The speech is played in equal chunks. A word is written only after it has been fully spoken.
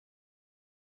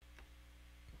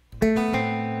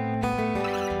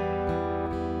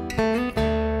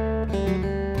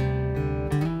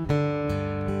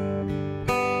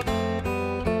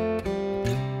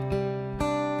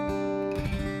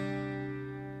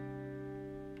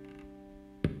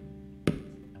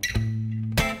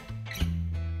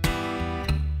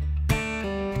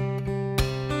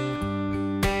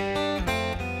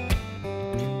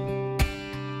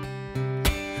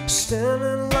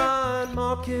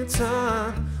clock in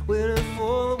time, waiting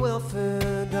for the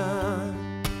welfare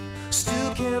dime.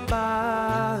 Still can't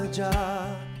buy a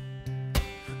job.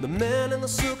 The man in the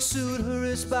silk suit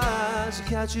hurries by as he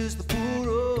catches the poor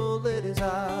old lady's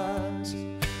eyes.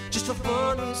 Just for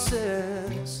fun, he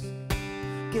says,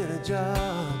 get a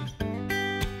job.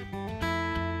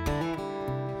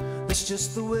 That's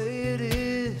just the way it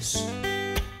is.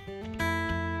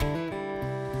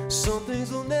 Some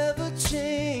things will never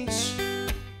change.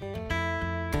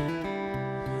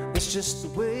 It's just the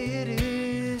way it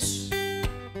is.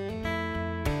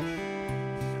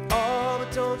 Oh,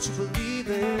 but don't you believe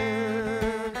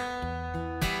it?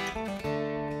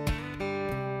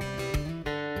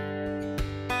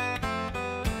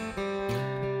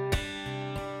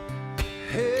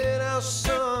 Hey now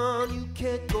son, you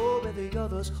can't go where the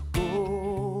others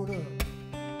go to,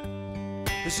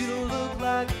 'cause you don't look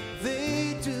like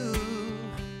they do.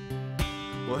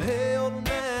 Well, hey old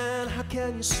man, how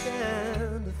can you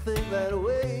stand to think that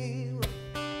way?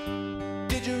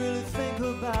 Did you really think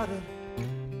about it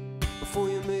before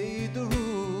you made the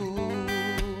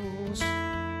rules?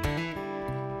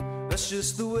 That's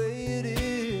just the way it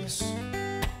is.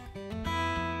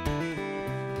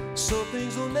 Some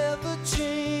things will never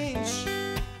change,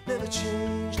 never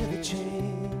change, never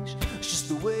change. It's just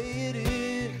the way it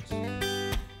is.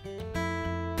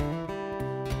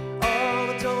 Oh,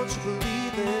 but don't you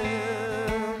believe it?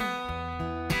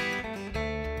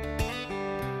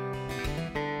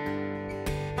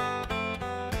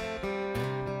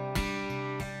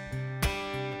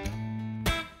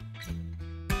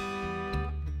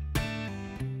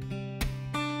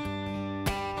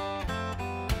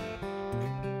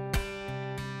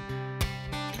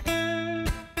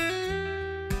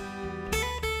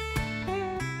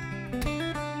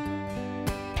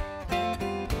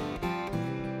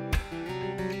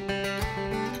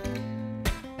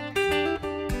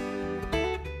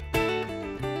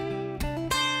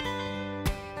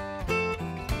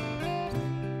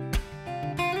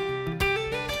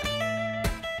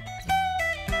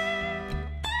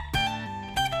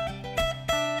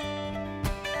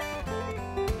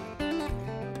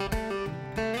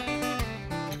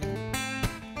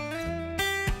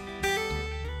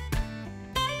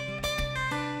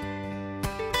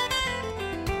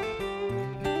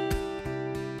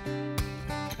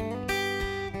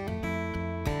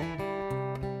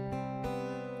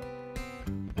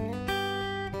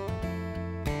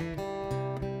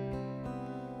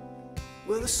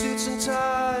 Well, the suits and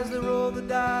ties, they roll the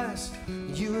dice.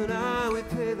 You and I, we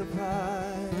pay the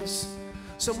price.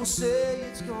 Some will say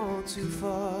it's gone too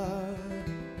far,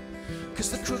 'cause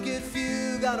the crooked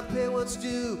few gotta pay what's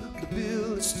due. The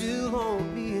bill is still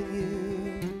on me and you.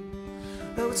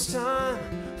 Now it's time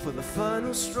for the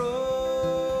final straw.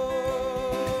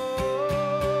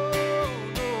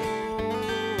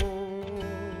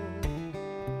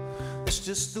 It's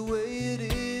just the way it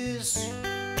is.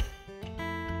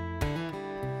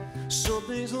 Some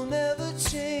things will never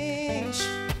change,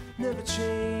 never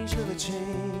change, never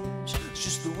change. It's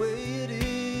just the way it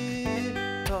is.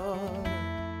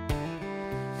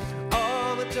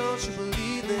 Oh, but don't you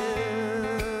believe it?